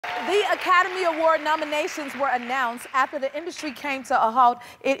The Academy Award nominations were announced after the industry came to a halt.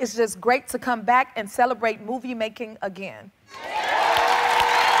 It is just great to come back and celebrate movie making again.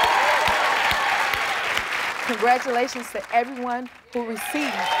 Congratulations to everyone who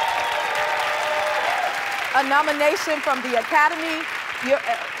received a nomination from the Academy.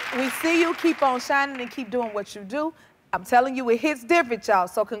 We see you, keep on shining and keep doing what you do. I'm telling you, it hits different, y'all,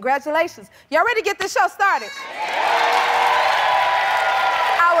 so congratulations. Y'all ready to get this show started?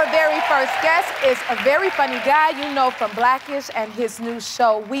 Our very first guest is a very funny guy you know from Blackish and his new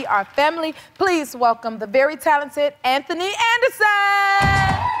show, We Are Family. Please welcome the very talented Anthony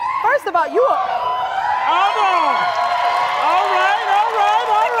Anderson. First of all, you are... Hold on. All right.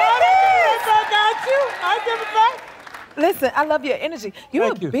 I got you. I give it back. Listen, I love your energy.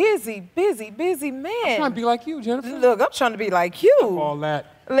 You're a busy man. I'm trying to be like you, Jennifer. Look, I'm trying to be like you. Stop all that.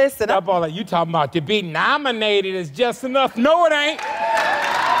 Listen, Stop all that. You talking about to be nominated is just enough. No, it ain't.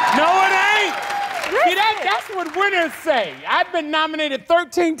 No, it ain't. See, that's what winners say. I've been nominated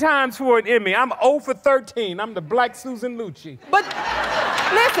 13 times for an Emmy. I'm 0 for 13. I'm the Black Susan Lucci. But,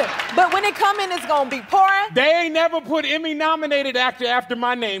 listen, but when it come in, it's gonna be pouring. They ain't never put Emmy nominated actor after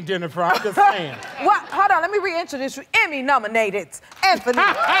my name, Jennifer. I'm just saying. What? Hold on, let me reintroduce you. Emmy nominated Anthony Anderson.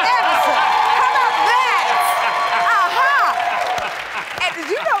 How about that? And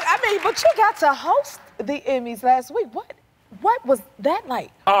you know, I mean, but you got to host the Emmys last week. What was that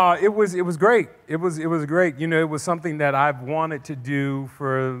like? It was great. It was great. You know, it was something that I've wanted to do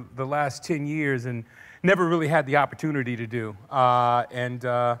for the last 10 years and never really had the opportunity to do.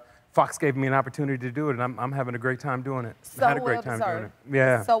 Fox gave me an opportunity to do it, and I'm having a great time doing it. So I had a great time doing it.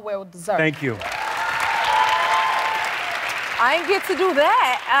 Yeah. So well deserved. Thank you. I ain't get to do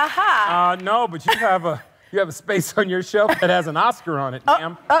that. No, but you have a space on your shelf that has an Oscar on it,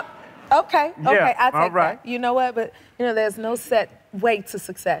 ma'am. Okay, Yeah, I'll take right. that. You know what? But you know, there's no set way to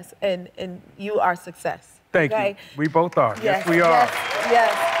success, and you are success. Thank you. We both are. Yes, we are.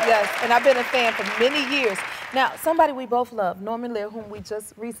 Yes. And I've been a fan for many years. Now, somebody we both love, Norman Lear, whom we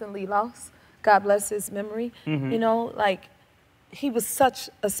just recently lost. God bless his memory. You know, like, he was such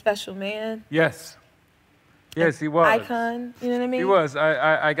a special man. Yes. Yes, he was. Icon, you know what I mean? He was.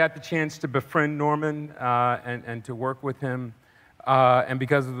 I got the chance to befriend Norman and to work with him. And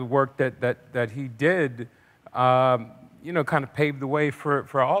because of the work that he did, you know, kind of paved the way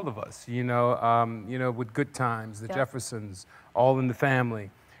for all of us, you know, with Good Times, The Jeffersons, All in the Family,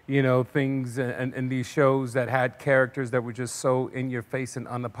 you know, things and these shows that had characters that were just so in your face and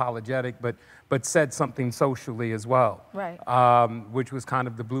unapologetic, but said something socially as well. Right. Which was kind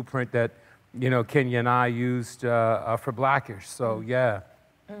of the blueprint that, you know, Kenya and I used for Blackish. So, yeah,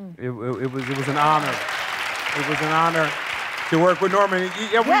 it was an honor. It was an honor to work with Norman.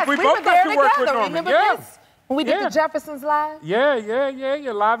 Yeah, we both got to work with Norman. Remember this? When we did the Jeffersons live? Yeah,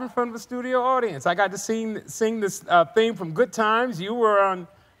 live in front of a studio audience. I got to sing this theme from Good Times. You were on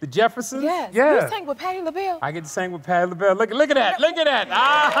the Jeffersons? Yes. Yeah. You sang with Patti LaBelle. I get to sing with Patti LaBelle. Look at that, look at that.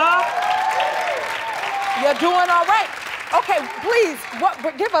 You're doing all right. Okay, please,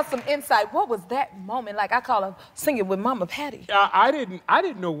 give us some insight. What was that moment like? I call her singing with Mama Patti. I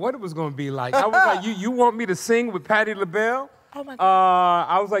didn't know what it was going to be like. I was like, you want me to sing with Patti LaBelle? Oh my God.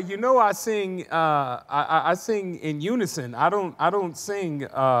 I was like, you know, I sing. I sing in unison. I don't sing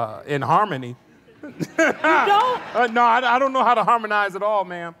in harmony. You don't? No, I don't know how to harmonize at all,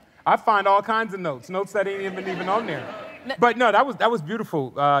 ma'am. I find all kinds of notes that ain't even on there. But no, that was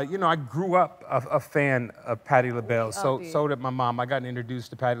beautiful. You know, I grew up a fan of Patti LaBelle. So did my mom. I got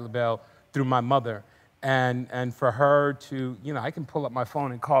introduced to Patti LaBelle through my mother. And for her to, you know, I can pull up my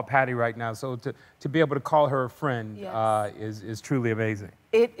phone and call Patti right now. So to be able to call her a friend is truly amazing.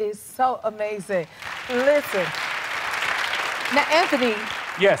 It is so amazing. Listen. Now, Anthony.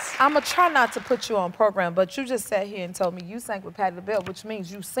 Yes. I'm going to try not to put you on program, but you just sat here and told me you sang with Patti LaBelle, which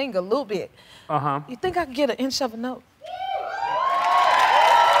means you sing a little bit. You think I can get an inch of a note?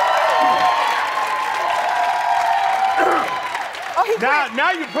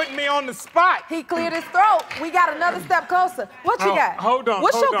 Now you're putting me on the spot. He cleared his throat. We got another step closer. What you got? Hold on.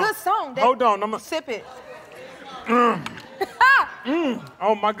 What's your good song? Hold on. Sip it. Oh,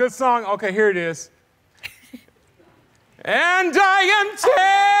 my good song. Okay, here it is. And I am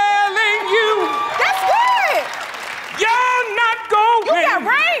telling you. That's good. You're not going. You got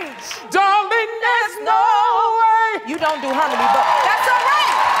range. Darling, there's no way. You don't do harmony, but that's all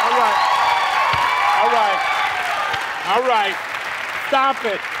right. All right. Stop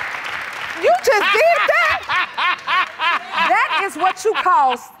it. You just did that. That is what you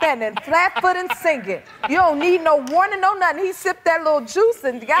call standing flat-foot and singing. You don't need no warning, no nothing. He sipped that little juice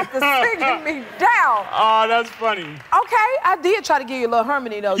and got to singing me down. Oh, that's funny. Okay, I did try to give you a little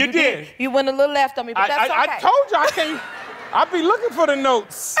harmony, though. You did. You went a little left on me, but that's okay. I told you I can't. I'll be looking for the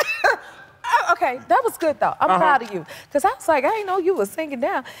notes. Okay, that was good, though. I'm proud of you. Because I was like, I didn't know you were singing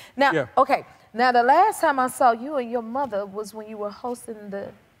down. Now, okay, now the last time I saw you and your mother was when you were hosting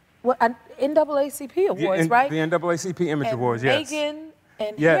the NAACP Awards, right? The NAACP Image Awards, yes. Meghan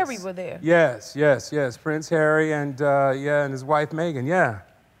and Harry were there. Yes. Prince Harry and and his wife Meghan, yeah.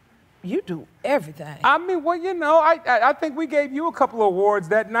 You do everything. I mean, well, you know, I think we gave you a couple of awards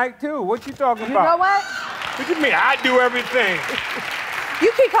that night too. What you talking about? You know what? What you mean? I do everything.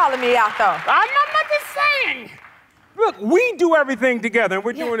 You keep calling me out though. I'm not just saying. Look, we do everything together, and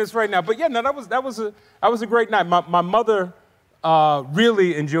we're doing this right now. But yeah, no, that was a great night. My mother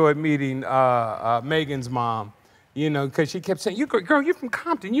really enjoyed meeting Megan's mom. You know, because she kept saying, girl, you from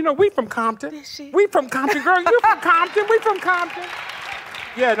Compton. You know, we from Compton. Is she? We from Compton, girl. You from Compton. We from Compton.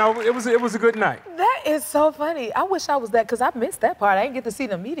 Yeah, no, it was a good night. That is so funny. I wish I was there because I missed that part. I didn't get to see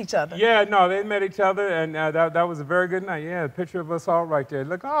them meet each other. Yeah, no, they met each other, and that was a very good night. Yeah, a picture of us all right there.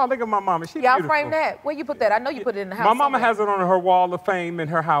 Look at my mama. She's beautiful. Y'all frame that. Where you put that? I know you put it in the house. My mama has it on her wall of fame in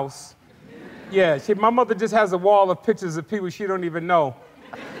her house. Yeah, my mother just has a wall of pictures of people she don't even know.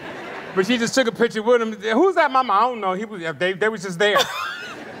 But she just took a picture with him. Who's that, mama? I don't know. They was just there.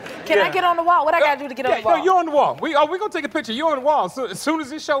 Can I get on the wall? What I gotta do to get on the wall? No, you're on the wall. We're gonna take a picture. You're on the wall. So as soon as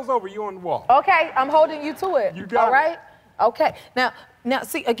this show's over, you're on the wall. Okay, I'm holding you to it. You got it. All right? Okay. Now,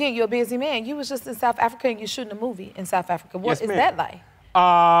 see, again, you're a busy man. You was just in South Africa and you're shooting a movie in South Africa. What is that like?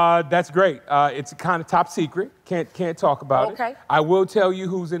 That's great. It's kind of top secret. Can't talk about it. Okay. I will tell you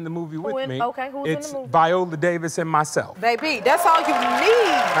who's in the movie with me. Okay, who's in the movie? It's Viola Davis and myself. Baby, that's all you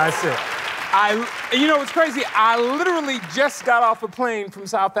need. That's it. You know, it's crazy. I literally just got off a plane from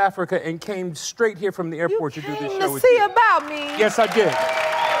South Africa and came straight here from the airport to do this show with you. You came to see about me. Yes, I did.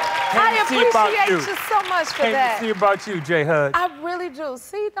 I appreciate you so much for that. Came to see about you, J. Hud. I really do.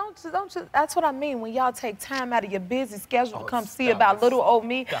 See, don't you, that's what I mean. When y'all take time out of your busy schedule to come see about little old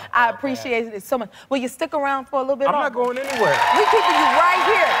me, I appreciate it so much. Will you stick around for a little bit longer? I'm not going anywhere. We're keeping you right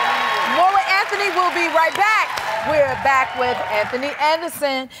here. More with Anthony. We'll be right back. We're back with Anthony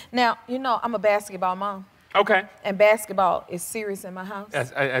Anderson. Now, you know, I'm a basketball mom. Okay. And basketball is serious in my house.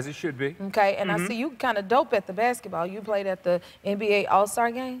 As it should be. Okay, and I see you kind of dope at the basketball. You played at the NBA All-Star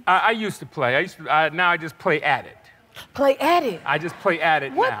game? I used to play. Now I just play at it. Play at it? I just play at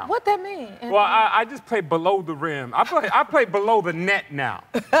it now. What that mean? Anthony? Well, I just play below the rim. I play below the net now.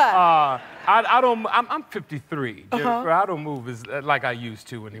 I'm 53. I don't move like I used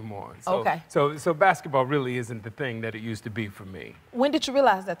to anymore. So, okay. So basketball really isn't the thing that it used to be for me. When did you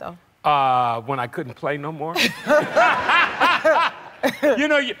realize that, though? When I couldn't play no more. You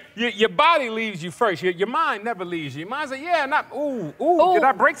know, your body leaves you first. Your mind never leaves you. Your mind's like, yeah, ooh, did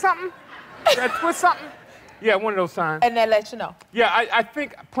I break something? Did I twist something? Yeah, one of those times. And that let you know. Yeah, I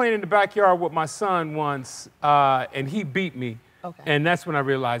think playing in the backyard with my son once, and he beat me. Okay. And that's when I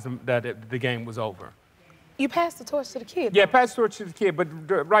realized that the game was over. You passed the torch to the kid. Yeah, passed the torch to the kid, but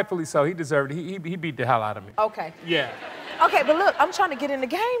rightfully so. He deserved it. He beat the hell out of me. Okay. Yeah. Okay, but look, I'm trying to get in the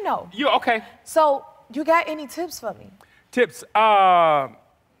game, though. Okay. So, you got any tips for me? Tips? I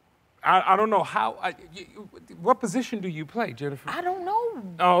don't know how. What position do you play, Jennifer? I don't know.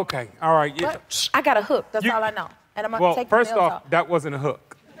 Oh, okay. All right. Yeah. But I got a hook. That's all I know. And I'm gonna take the first off, that wasn't a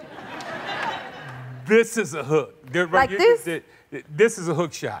hook. This is a hook. Like this? This is a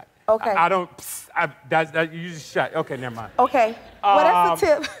hook shot. Okay. You just shot. Okay, never mind. Okay. Well, that's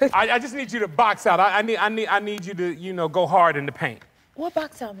the tip. I just need you to box out. I need you to, go hard in the paint. What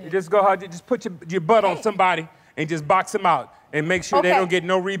box out mean? Just go hard. Just put your butt on somebody and just box them out and make sure they don't get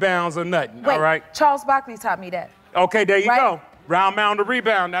no rebounds or nothing. Wait, all right. Charles Barkley taught me that. Okay, there you go. Round, mound, or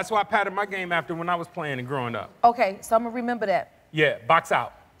rebound. That's why I patterned my game after when I was playing and growing up. Okay, so I'm gonna remember that. Yeah, box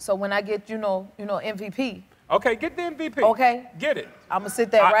out. So when I get, MVP. Okay, get the MVP. Okay. Get it. I'm gonna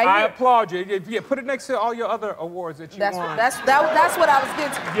sit there right here. I applaud you. Yeah, put it next to all your other awards that you won. That's what I was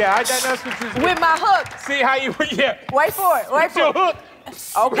getting to. Yeah, that's what you with my hook. See how you, yeah. Wait for it, wait for it. Hook.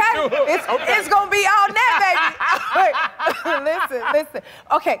 Okay, it's gonna be all net, baby. Listen.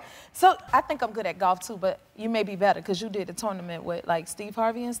 Okay, so I think I'm good at golf too, but you may be better because you did the tournament with like Steve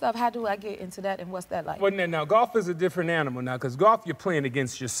Harvey and stuff. How do I get into that and what's that like? Well, now golf is a different animal now because golf you're playing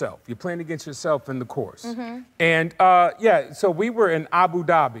against yourself. You're playing against yourself in the course. And so we were in Abu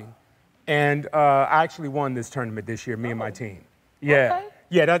Dhabi, and I actually won this tournament this year, me and my team. Yeah, okay.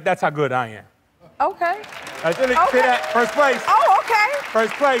 Yeah, that's how good I am. Okay. See that? First place. Oh, okay.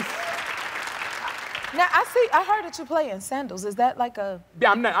 First place. Now, I heard that you play in sandals. Is that like a...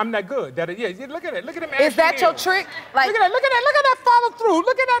 Yeah, I'm that good. Yeah, look at it. Look at him. Is that your trick? Like, look at that follow through.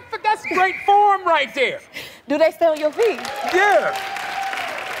 Look at that, that's great form right there. Do they stay on your feet? Yeah.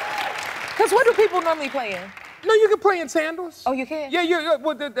 Because what do people normally play in? No, you can play in sandals. Oh, you can? Yeah.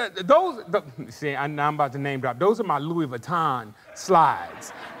 Well, see, now I'm about to name drop. Those are my Louis Vuitton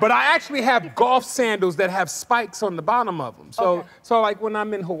slides. But I actually have golf sandals that have spikes on the bottom of them. So, like when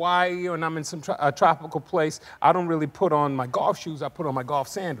I'm in Hawaii or when I'm in some tropical place, I don't really put on my golf shoes. I put on my golf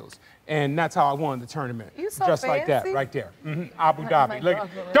sandals. And that's how I won the tournament. You so just fancy. Like that, right there. Abu Dhabi. Look,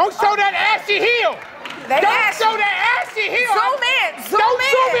 don't show that assy heel. Don't show that assy heel. Zoom in. Don't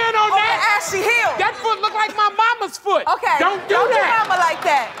zoom in on that ashy heel. That foot look like my mama's foot. Okay. Don't do that. Don't do mama like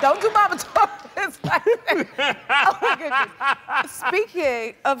that. Don't do mama like that. Oh my goodness.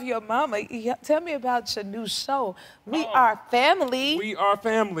 Speaking of your mama, tell me about your new show. We Are Family. We Are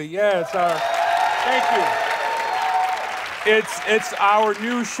Family. Yes. Thank you. It's our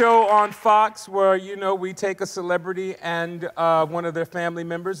new show on Fox where, you know, we take a celebrity and one of their family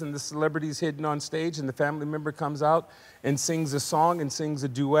members, and the celebrity's hidden on stage, and the family member comes out and sings a song and sings a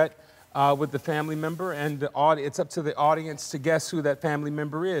duet with the family member, and it's up to the audience to guess who that family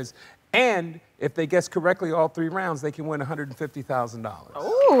member is. And if they guess correctly all 3 rounds, they can win $150,000.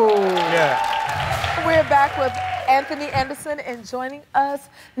 Ooh. Yeah. We're back with Anthony Anderson, and joining us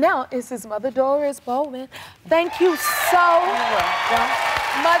now is his mother, Doris Bowman. Thank you so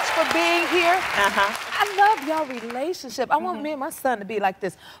much for being here. I love y'all relationship. I want me and my son to be like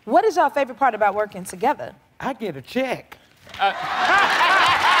this. What is your favorite part about working together? I get a check.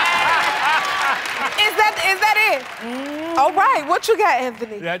 Is that it? All right, what you got,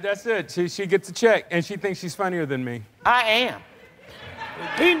 Anthony? Yeah, that's it. She gets a check, and she thinks she's funnier than me. I am.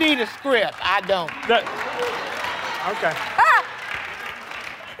 He need a script. I don't. Okay.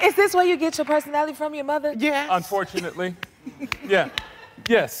 Is this where you get your personality from, your mother? Yes. Unfortunately. Yeah.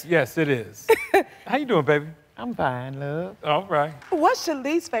 Yes, it is. How you doing, baby? I'm fine, love. All right. What's your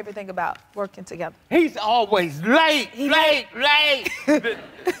least favorite thing about working together? He's always late. Late.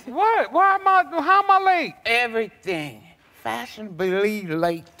 What? How am I late? Everything. Fashionably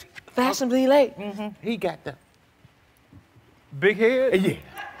late. Fashionably late? He got the... Big head? Yeah.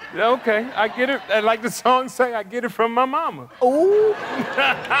 Okay, I get it. Like the song say, I get it from my mama. Ooh.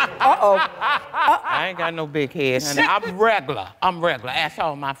 I ain't got no big head, honey. I'm regular. Ask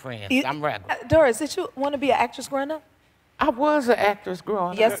all my friends. I'm regular. Doris, did you want to be an actress growing up? I was an actress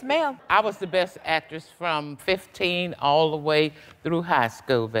growing up. Yes, ma'am. I was the best actress from 15 all the way through high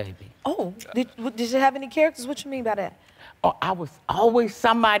school, baby. Oh, did you have any characters? What you mean by that? Oh, I was always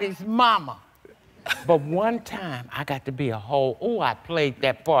somebody's mama. But one time, I got to be a whole... Oh, I played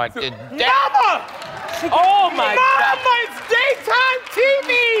that part to death. Mama! Oh, my God. Mama, it's daytime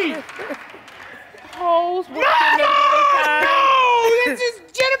TV! Hoes in the daytime. No! This is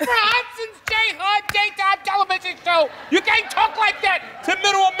Jennifer Hudson's daytime television show. You can't talk like that to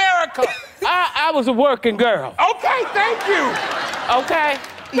Middle America. I was a working girl. Okay, thank you. Okay?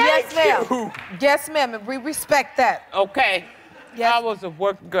 Yes, ma'am. you. Yes, ma'am, and we respect that. Okay. Yes. I was a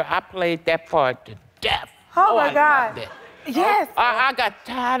working girl. I played that part to death. Oh, my I God. loved it. Yes. I got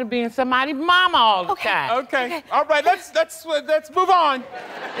tired of being somebody's mama all the time. Okay. All right, let's move on.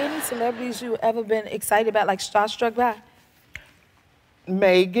 Any celebrities you ever been excited about, like starstruck by?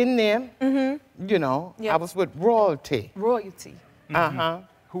 Megan, them. You know, Yep. I was with royalty. Royalty.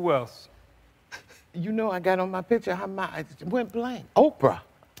 Who else? You know, I got on my picture, I went blank. Oprah.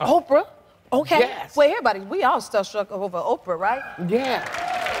 Oprah? Okay. Yes. Well, everybody, we all starstruck over Oprah, right? Yeah.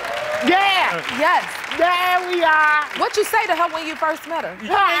 Yeah! Yes. There we are. What you say to her when you first met her?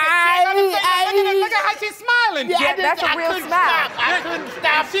 Look at how she's smiling. Yeah, that's a real smile. I couldn't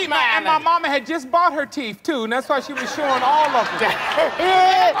stop smiling. And my mama had just bought her teeth, too, and that's why she was showing all of them.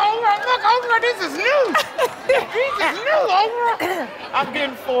 Oprah, this is new. This is new, Oprah. I'm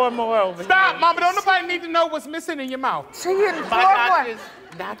getting 4 more over Stop, here. Mama. Don't nobody need to know what's missing in your mouth. She getting 4 My more. doctor's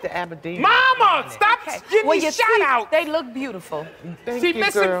Dr. Aberdeen. Mama, stop giving Well, me your shout teeth, out. they look beautiful. Thank She you,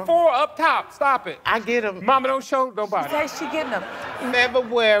 missing girl. 4 up top. Stop it. I get them Mama, don't show nobody. Say she getting them.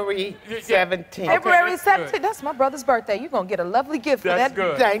 February 17th. February that's good. 17th, that's my brother's birthday. You're going to get a lovely gift for That's that.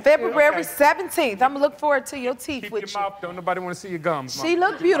 good. Thank you. February Okay. 17th. I'm going to look forward to your teeth Keep with your you. mouth. Don't nobody want to see your gums. She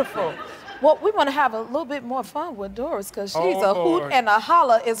look beautiful. Well, we want to have a little bit more fun with Doris because she's a hoot Lord. and a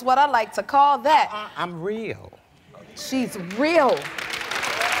holler is what I like to call that. I'm real. She's real.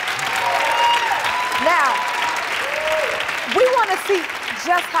 Now, we want to see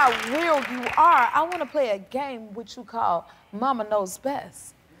just how real you are. I want to play a game which you call Mama Knows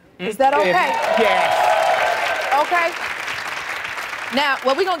Best. Is that okay? Yes. Okay? Now,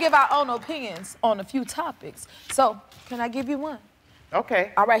 well, we're going to give our own opinions on a few topics. So, can I give you one?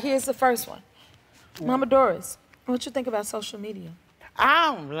 Okay. All right, here's the first one. Mama Doris, what you think about social media?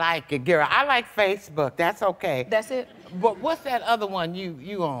 I don't like it, girl. I like Facebook. That's okay. That's it? But what's that other one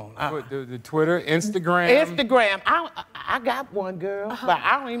you on? The Twitter, Instagram. Instagram. I got one, girl, but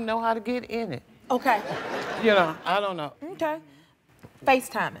I don't even know how to get in it. Okay. You know, I don't know. Okay.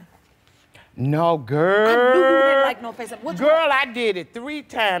 FaceTiming. No, girl. I knew you didn't like no FaceTime. Girl, I did it 3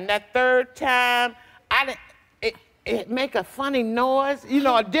 times. That 3rd time, it make a funny noise, you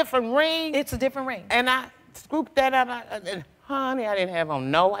know, a different ring. It's a different ring. And I scooped that up, and honey, I didn't have on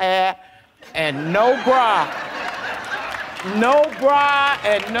no hair and no bra. No bra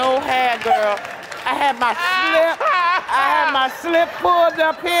and no hair, girl. I had my slip pulled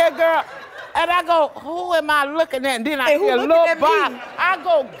up here, girl. And I go, who am I looking at? And then I see a little box. I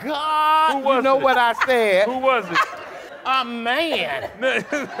go, God, you know what I said? Who was it? A man. You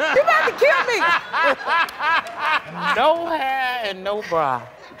about to kill me. No hair and no bra.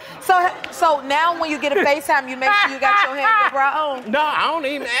 So now when you get a FaceTime, you make sure you got your hair and your bra on? No, I don't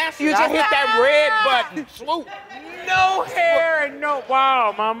even ask you. You I just hit that red button. Swoop. No hair and no...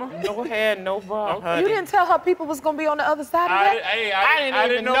 Wow, mama. No hair and no bra, honey. You didn't tell her people was going to be on the other side of that? I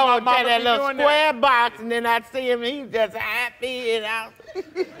didn't even know until that little square box, and then I'd see him, and he was just happy, and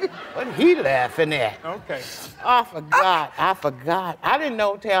what he laughing at? Okay. I forgot. I didn't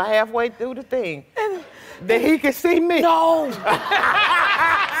know until halfway through the thing that he could see me. No.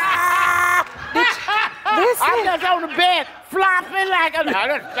 I'm just on the bed, flopping like a...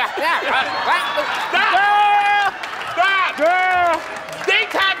 Stop! Girl!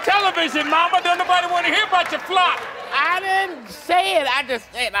 Daytime television, mama. Don't nobody want to hear about your flop. I didn't say it. I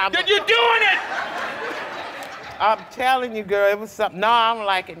just said You're doing it! I'm telling you, girl, it was something. No, I don't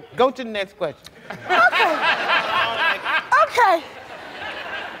like it. Go to the next question. Okay.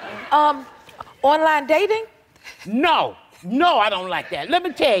 Online dating? No, I don't like that. Let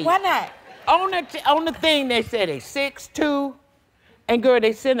me tell you. Why not? On the thing, they said they 6'2", and girl,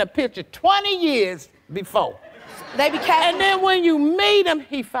 they sent a picture 20 years before. They be catching. And then when you meet him,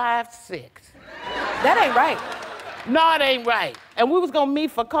 he 5'6". That ain't right. No, it ain't right. And we was gonna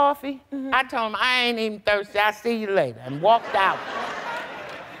meet for coffee. I told him I ain't even thirsty. I'll see you later, and walked out.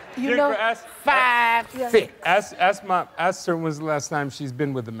 You know, 5'6". Ask her when's the last time she's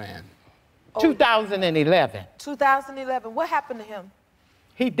been with a man. 2011. 2011. What happened to him?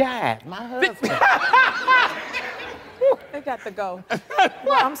 He died, my husband. They got to go.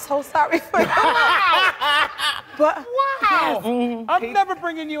 Well, I'm so sorry for you. But Wow. I'm never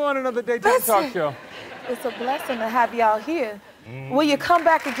bringing you on another daytime talk show. It's a blessing to have y'all here. Will you come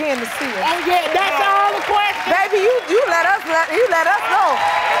back again to see us? Oh yeah, that's all the questions. Baby, you let us know.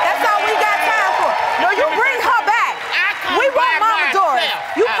 That's all we got time for. No, you bring her back. We want Mama Doris.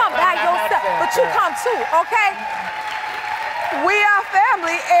 You come by yourself, but you come too, okay? We Are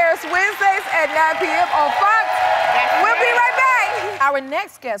Family airs Wednesdays at 9 p.m. on Fox. We'll be right back. Our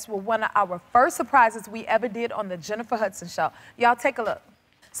next guest was one of our first surprises we ever did on the Jennifer Hudson Show. Y'all take a look.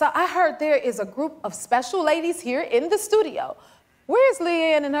 So I heard there is a group of special ladies here in the studio. Where's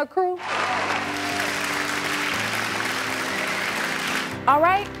Leanne and her crew? All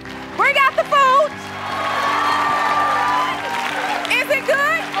right, bring out the food. Is it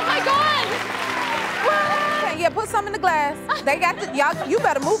good? Oh my God! Okay, yeah, put some in the glass. They got the, y'all, you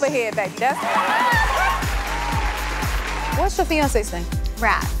better move ahead, baby. That's. What's your fiance's name?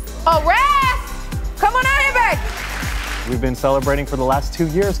 Raz. Oh, Raz! Come on out here, baby. We've been celebrating for the last 2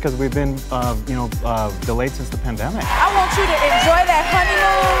 years because we've been, delayed since the pandemic. I want you to enjoy that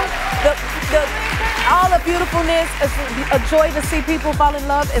honeymoon, all the beautifulness, a joy to see people fall in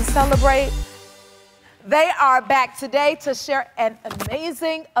love and celebrate. They are back today to share an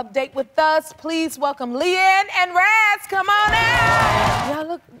amazing update with us. Please welcome Leanne and Raz. Come on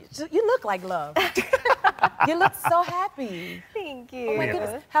out. You look like love. You look so happy. Thank you. Oh my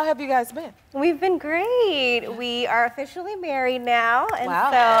goodness. How have you guys been? We've been great. We are officially married now. And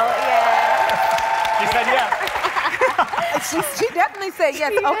Wow. so, yeah. She said yes. She definitely said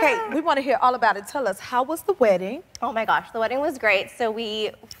yes. Yeah. Okay, we want to hear all about it. Tell us, how was the wedding? Oh my gosh, the wedding was great. So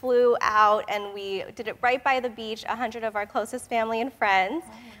we flew out and we did it right by the beach, 100 of our closest family and friends.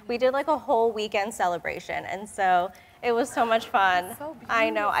 We did like a whole weekend celebration. And so it was so much fun. So I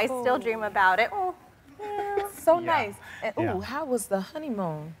know, I still dream about it. Oh, yeah. So nice. And Yeah. how was the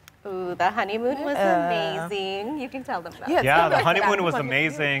honeymoon? Ooh, the honeymoon was amazing. You can tell them about it. Yeah, the tell us about it. honeymoon We was wanna hear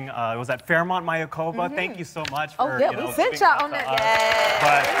amazing. It was at Fairmont Mayakoba. Thank you so much for Oh, yeah, we sent giving y'all that on to that. us. Yes.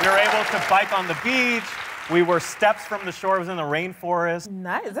 But we were able to bike on the beach. We were steps from the shore. It was in the rainforest.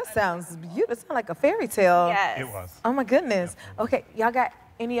 Nice. That sounds beautiful. It sounds like a fairy tale. Yes. It was. Oh my goodness. Okay, y'all got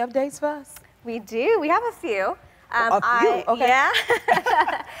any updates for us? We do. We have a few. A few? Okay. Yeah.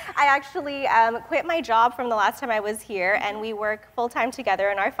 I actually quit my job from the last time I was here, and we work full-time together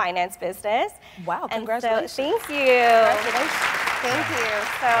in our finance business. Wow, And congratulations. so, thank you. Congratulations. Thank you.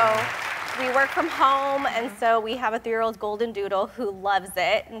 So we work from home, and so we have a 3-year-old golden doodle who loves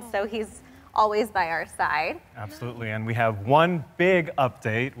it, and so he's always by our side. Absolutely, and we have one big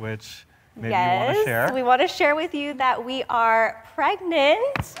update, which maybe you want to share. We want to share with you that we are pregnant.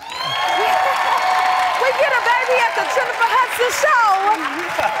 We get a baby at the Jennifer Hudson show.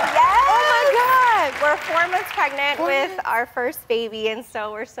 Yes. Oh my God. We're 4 months pregnant with our first baby, and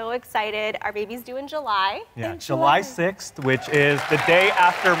so we're so excited. Our baby's due in July. Yeah, July 6th, which is the day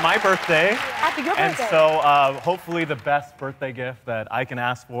after my birthday. After your And birthday. so hopefully the best birthday gift that I can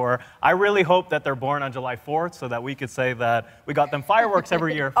ask for. I really hope that they're born on July 4th so that we could say that we got them fireworks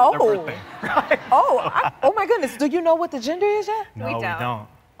every year for their birthday. Right? Oh my goodness. Do you know what the gender is yet? No, We we don't. don't.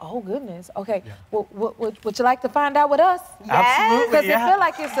 Oh goodness. Okay. Well, would you like to find out with us? Absolutely, Because yeah. it feel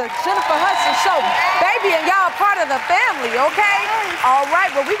like it's a Jennifer Hudson show, baby, and y'all part of the family, okay? All right.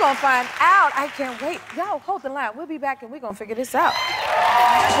 Well, we gonna find out. I can't wait. Y'all hold the line. We'll be back and we're gonna figure this out.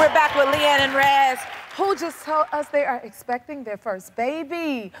 We're back with Leanne and Raz, who just told us they are expecting their first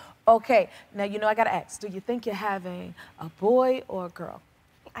baby. Okay. Now you know I gotta ask. Do you think you're having a boy or a girl?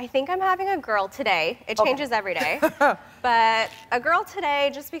 I think I'm having a girl today. It changes every day. But a girl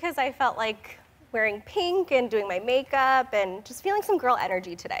today just because I felt like wearing pink and doing my makeup and just feeling some girl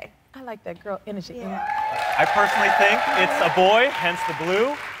energy today. I like that girl energy. Yeah. I personally think it's a boy, hence the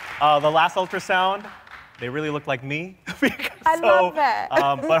blue. The last ultrasound, they really look like me. I love that.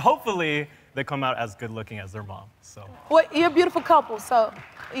 But hopefully they come out as good looking as their mom. So. Well, you're a beautiful couple, so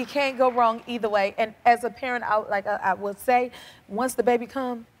you can't go wrong either way. And as a parent, I would say, once the baby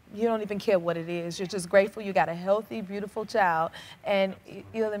comes, you don't even care what it is. You're just grateful you got a healthy, beautiful child, and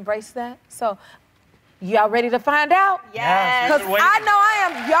you'll embrace that. So, y'all ready to find out? Yes. Because I know I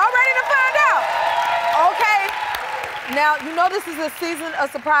am. Y'all ready to find out? Okay. Now, you know this is a season of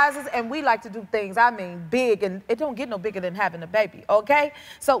surprises, and we like to do things, I mean, big, and it don't get no bigger than having a baby, okay?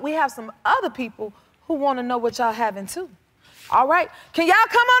 So we have some other people who want to know what y'all having, too. All right. Can y'all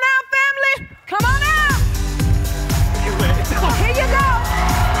come on out, family? Come on out. Here you go.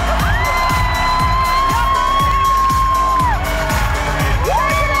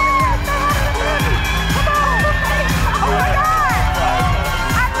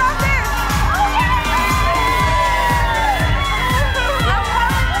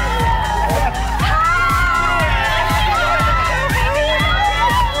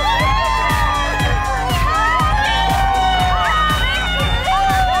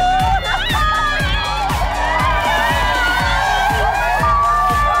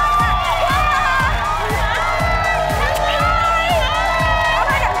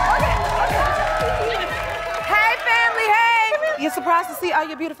 Surprised to see all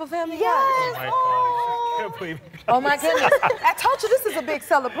your beautiful family? Yes. Oh my God. I can't believe it. Oh my goodness. I told you this is a big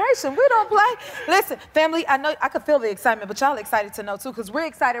celebration. We don't play. Listen, family, I know I could feel the excitement, but y'all excited to know too, because we're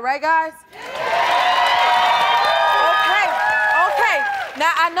excited, right, guys? Okay.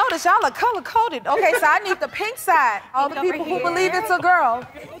 Now I notice y'all are color-coded. Okay, so I need the pink side. All the people who believe it's a girl.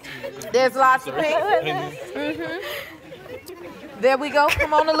 There's lots of pink. There we go.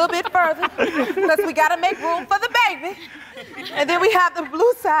 Come on a little bit further, because we got to make room for the baby. And then we have the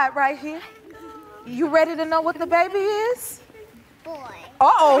blue side right here. You ready to know what the baby is? Boy.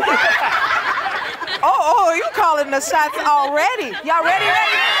 Uh-oh. You calling the shots already. Y'all ready? Okay,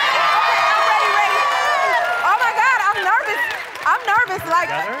 I'm ready. Oh my God, I'm nervous.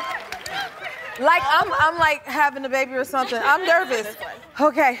 Like I'm like having a baby or something. I'm nervous.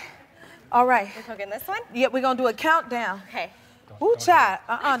 Okay. All right. We're cooking this one? Yeah, we're gonna do a countdown. Okay. Ooh, child.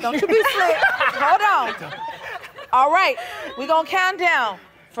 Don't you be slick. Hold on. All right, we're gonna count down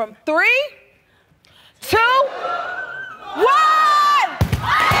from 3, 2, 1!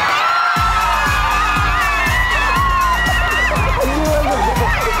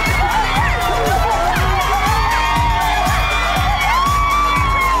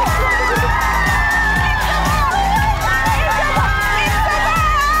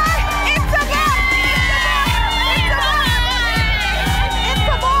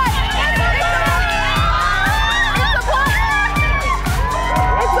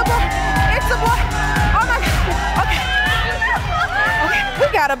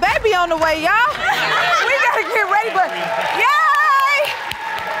 Got a baby on the way, y'all. We gotta get ready, but yay!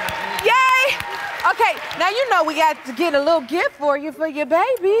 Okay, right, now you know we got to get a little gift for you for your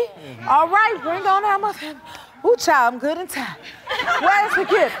baby. All right, bring on our mother. Ooh, child, I'm good and tired. Where's the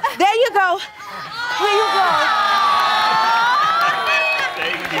gift? There you go. Here you go.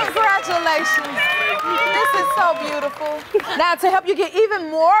 Congratulations. This is so beautiful. Now, to help you get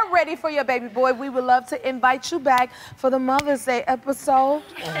even more ready for your baby boy, we would love to invite you back for the Mother's Day episode.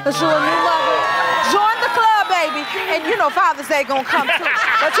 Because you're a new mother. Join the club, baby. And you know Father's Day gonna come too.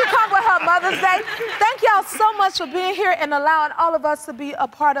 But you come with her Mother's Day. Thank y'all so much for being here and allowing all of us to be a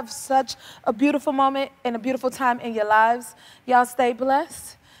part of such a beautiful moment and a beautiful time in your lives. Y'all stay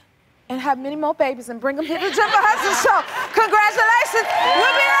blessed and have many more babies and bring them here to the Jennifer Hudson Show. Congratulations.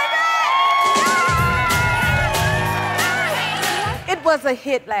 We'll be right back. It was a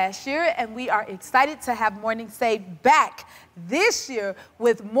hit last year, and we are excited to have Morning Save back this year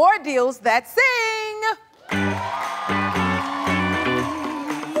with more deals that sing.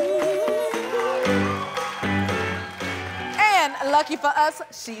 And lucky for us,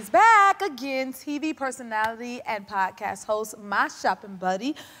 she's back again. TV personality and podcast host, my shopping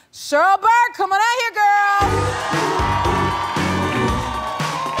buddy, Cheryl Burke. Come on out here, girl.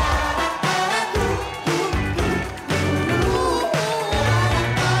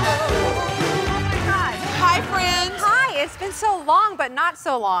 It's been so long, but not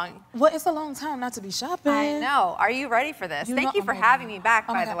so long. Well, it's a long time not to be shopping. I know. Are you ready for this? Thank you for having me back,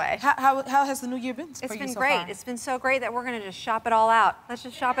 by the way. How has the new year been for you so far? It's been great. It's been so great that we're going to just shop it all out. Let's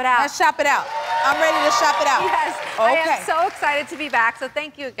just shop it out. Let's shop it out. I'm ready to shop it out. Yes. Okay. I am so excited to be back, so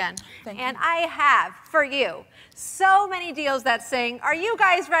thank you again. Thank you. And I have, for you, so many deals that sing. Are you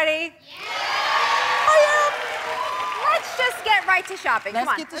guys ready? Yeah! Oh, yeah. Let's just get right to shopping. Let's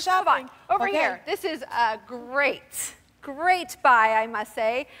Come on. get to Let's shopping. Move on. Over here. This is a great buy, I must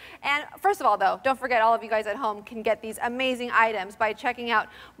say. And first of all, though, don't forget all of you guys at home can get these amazing items by checking out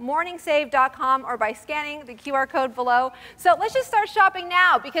morningsave.com or by scanning the QR code below. So let's just start shopping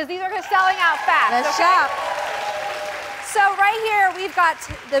now because these are selling out fast. Let's shop. So right here, we've got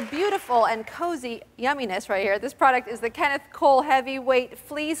the beautiful and cozy yumminess right here. This product is the Kenneth Cole Heavyweight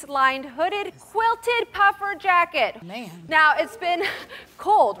Fleece-Lined Hooded Quilted Puffer Jacket. Man. Now, it's been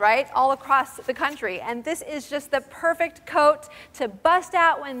cold, right, all across the country, and this is just the perfect coat to bust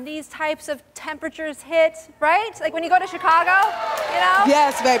out when these types of temperatures hit, right? Like when you go to Chicago, you know?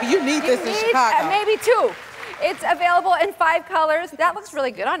 Yes, baby, you need this in Chicago. Maybe two. It's available in 5 colors. That looks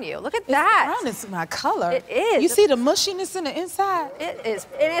really good on you. Look at that. Brown is my color. It is. You see the mushiness in the inside? It is.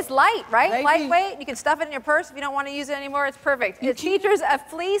 And it's light, right? Baby. Lightweight. You can stuff it in your purse if you don't want to use it anymore. It's perfect. It features a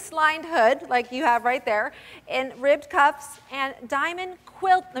fleece-lined hood, like you have right there, and ribbed cuffs and diamond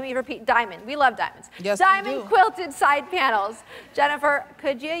quilt. Let me repeat, diamond. We love diamonds. Yes, diamond we do. quilted side panels. Jennifer,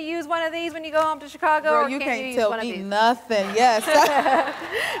 could you use one of these when you go home to Chicago? Girl, or you can't can't you use tell one of me these? nothing. Yes.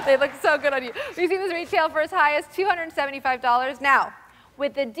 They look so good on you. We've seen this retail for as high as $275. Now,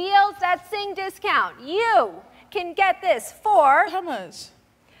 with the deals that sing discount, you can get this for How much?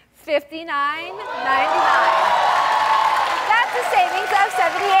 $59.99. That's a savings of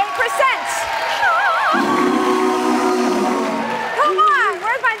 78%. Come on,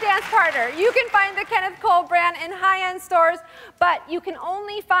 where's my dance partner? You can find the Kenneth Cole brand in high-end stores, but you can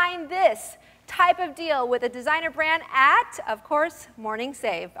only find this type of deal with a designer brand at, of course, Morning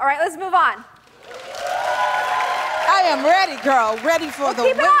Save. All right, let's move on. I am ready, girl. Ready for the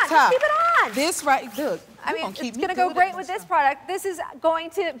keep it winter. on. Just keep it on. This right, look. I mean, it's going to go great with this product. This is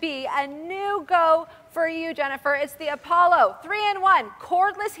going to be a new go for you, Jennifer. It's the Apollo 3-in-1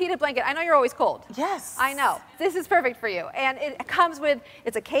 cordless heated blanket. I know you're always cold. Yes. I know. This is perfect for you. And it comes with,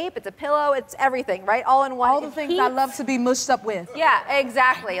 it's a cape, it's a pillow, it's everything, right? All in one. All the things I love to be mushed up with. Yeah,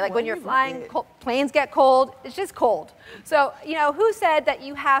 exactly. Like when you're flying, planes get cold. It's just cold. So, you know, who said that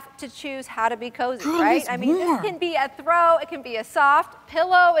you have to choose how to be cozy, right? I mean, this can be a throw, it can be a soft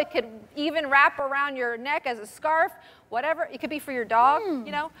pillow, it could even wrap around your neck as a scarf, whatever. It could be for your dog,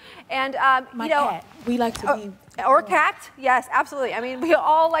 you know? And, My you know, cat. We like to be. or cat, yes, absolutely. I mean, we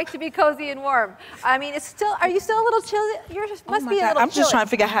all like to be cozy and warm. I mean, it's still, are you still a little chilly? You must be a little I'm chilly. just trying to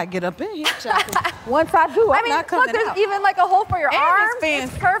figure out how to get up in here. Once I do, I'm not coming look, there's out. even like a hole for your And arms. it's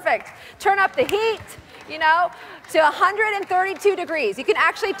fancy. It's perfect. Turn up the heat, you know, to 132 degrees. You can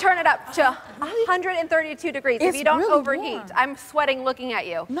actually turn it up to 132 degrees if It's you don't really overheat. warm. I'm sweating looking at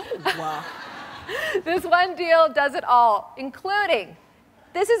you. No. Wow. This one deal does it all, including,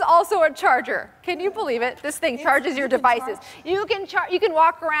 this is also a charger. Can you believe it? This thing charges your devices. You can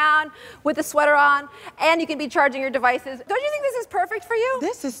walk around with a sweater on, and you can be charging your devices. Don't you think this is perfect for you?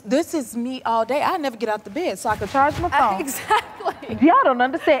 This is me all day. I never get out the bed so I can charge my phone. Exactly. Y'all don't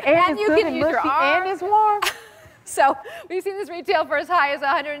understand. And And it's you good can and use your mushy arms. and it's warm. So we've seen this retail for as high as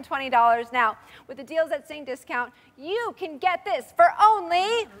 $120. Now, with the Deals That Sing discount, you can get this for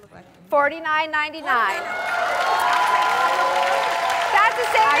only $49.99. That's a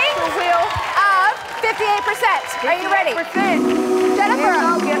savings of 58%. Are you ready? Jennifer,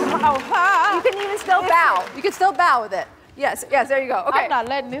 you can even still bow. You can still bow with it. Yes, there you go. Okay. I'm not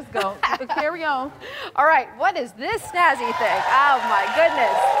letting this go. Carry on. All right, what is this snazzy thing? Oh my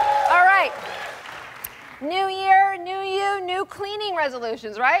goodness. All right. New year, new you, new cleaning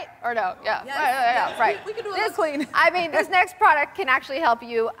resolutions, right? Or no? Yeah. Yes. Right. We can do a little cleaning. I mean, this next product can actually help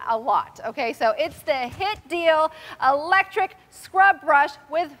you a lot. Okay, so it's the Hit Deal electric scrub brush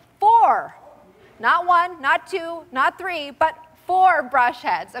with 4, not 1, not 2, not 3, but 4 brush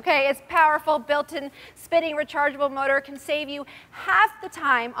heads, okay? It's powerful, built-in spinning rechargeable motor, can save you half the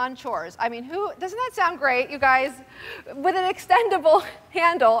time on chores. I mean, doesn't that sound great, you guys? With an extendable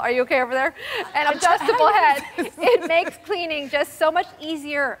handle, are you okay over there? An adjustable head, it makes cleaning just so much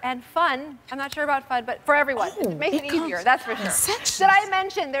easier and fun. I'm not sure about fun, but for everyone, it makes it easier, that's for sure. Did I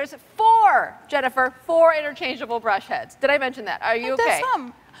mention there's 4, Jennifer, 4 interchangeable brush heads? Did I mention that? Are you okay?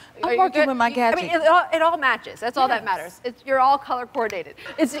 I'm working with my gadget. I mean, it all matches. That's all that matters. You're all color coordinated.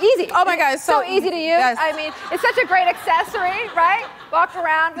 It's easy. Oh my God, it's so easy to use. Yes. I mean, it's such a great accessory, right? Walk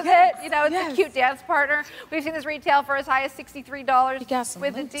around with it. You know, it's a cute dance partner. We've seen this retail for as high as $63.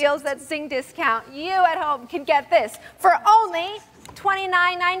 With the Deals That Sing discount, you at home can get this for only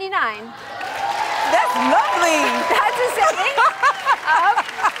 $29.99. That's lovely. That's a saving of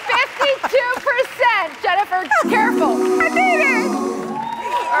 52%. Jennifer, careful. I need it.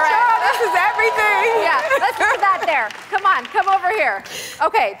 All right. Girl, this is everything. Yeah, let's put that there. Come on, come over here.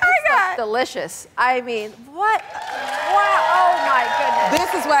 Okay, this looks delicious. I mean, what? Wow, oh my goodness.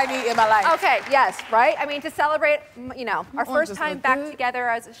 This is what I need in my life. Okay, yes, right? I mean, to celebrate, you know, our first time back together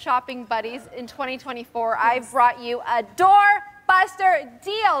as shopping buddies in 2024, I've brought you a doorbuster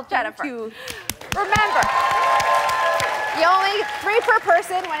deal, Jennifer. Thank you. Remember, you only 3 per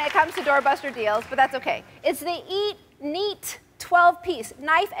person when it comes to doorbuster deals, but that's okay. It's the Eat Neat 12-piece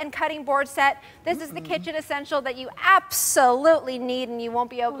knife and cutting board set. This is the kitchen essential that you absolutely need and you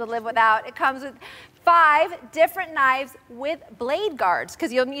won't be able to live without. It comes with 5 different knives with blade guards,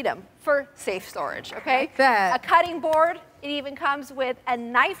 because you'll need them for safe storage, okay? Like that. A cutting board. It even comes with a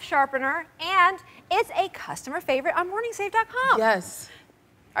knife sharpener, and it's a customer favorite on morningsave.com. Yes.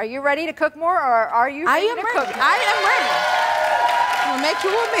 Are you ready to cook more, or are you ready to cook more? I am ready. I'm gonna make you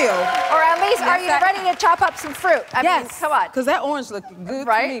a meal. Or at least, are you ready to chop up some fruit? I mean, come on. Because that orange looks good to me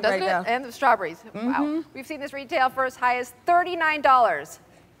right now. And the strawberries. Wow. We've seen this retail for as high as $39.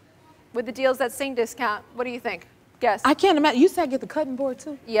 With the Deals That Sing discount, what do you think? Guess. I can't imagine. You said get the cutting board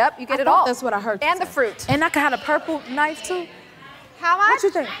too? Yep, you get it all. That's what I heard. And the fruit. And I can have a purple knife too? How much? What you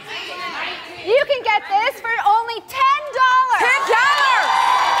think? You can get this for only $10. $10!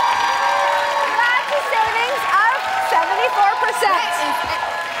 That's a savings of 74%.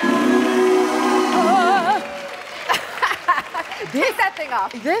 Take that thing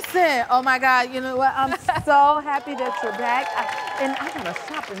off. Listen, oh my God, you know what? I'm so happy that you're back. And I got a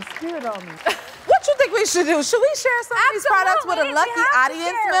shopping spirit on me. What you think we should do? Should we share some of these products with a lucky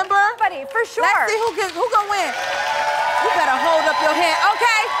audience member? Everybody, for sure. Let's see who gonna win. You better hold up your hand.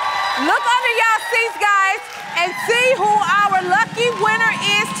 Okay, look under y'all seats, guys, and see who our lucky winner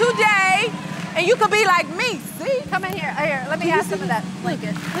is today. And you could be like me, see? Come in here. Here, let me have some of that. Look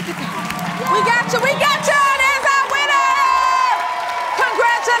at that. We got you, there's our winner!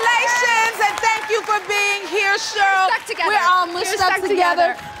 Congratulations, and thank you for being here, Cheryl. Stuck together. We're all mushed up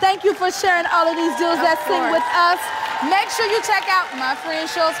together. Thank you for sharing all of these deals that sing with us. Make sure you check out my friend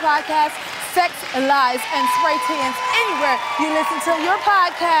Cheryl's podcast, Sex, Lies, and Spray Tans, anywhere you listen to your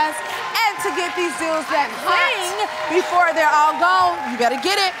podcast. And to get these deals that sing before they're all gone, you better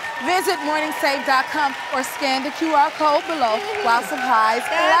get it. Visit morningsave.com or scan the QR code below while supplies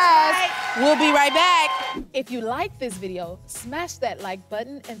last. We'll be right back. If you like this video, smash that like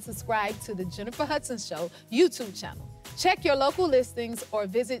button and subscribe to the Jennifer Hudson Show YouTube channel. Check your local listings or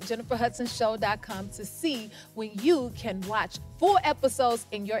visit jenniferhudsonshow.com to see when you can watch full episodes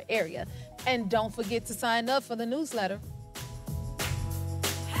in your area. And don't forget to sign up for the newsletter.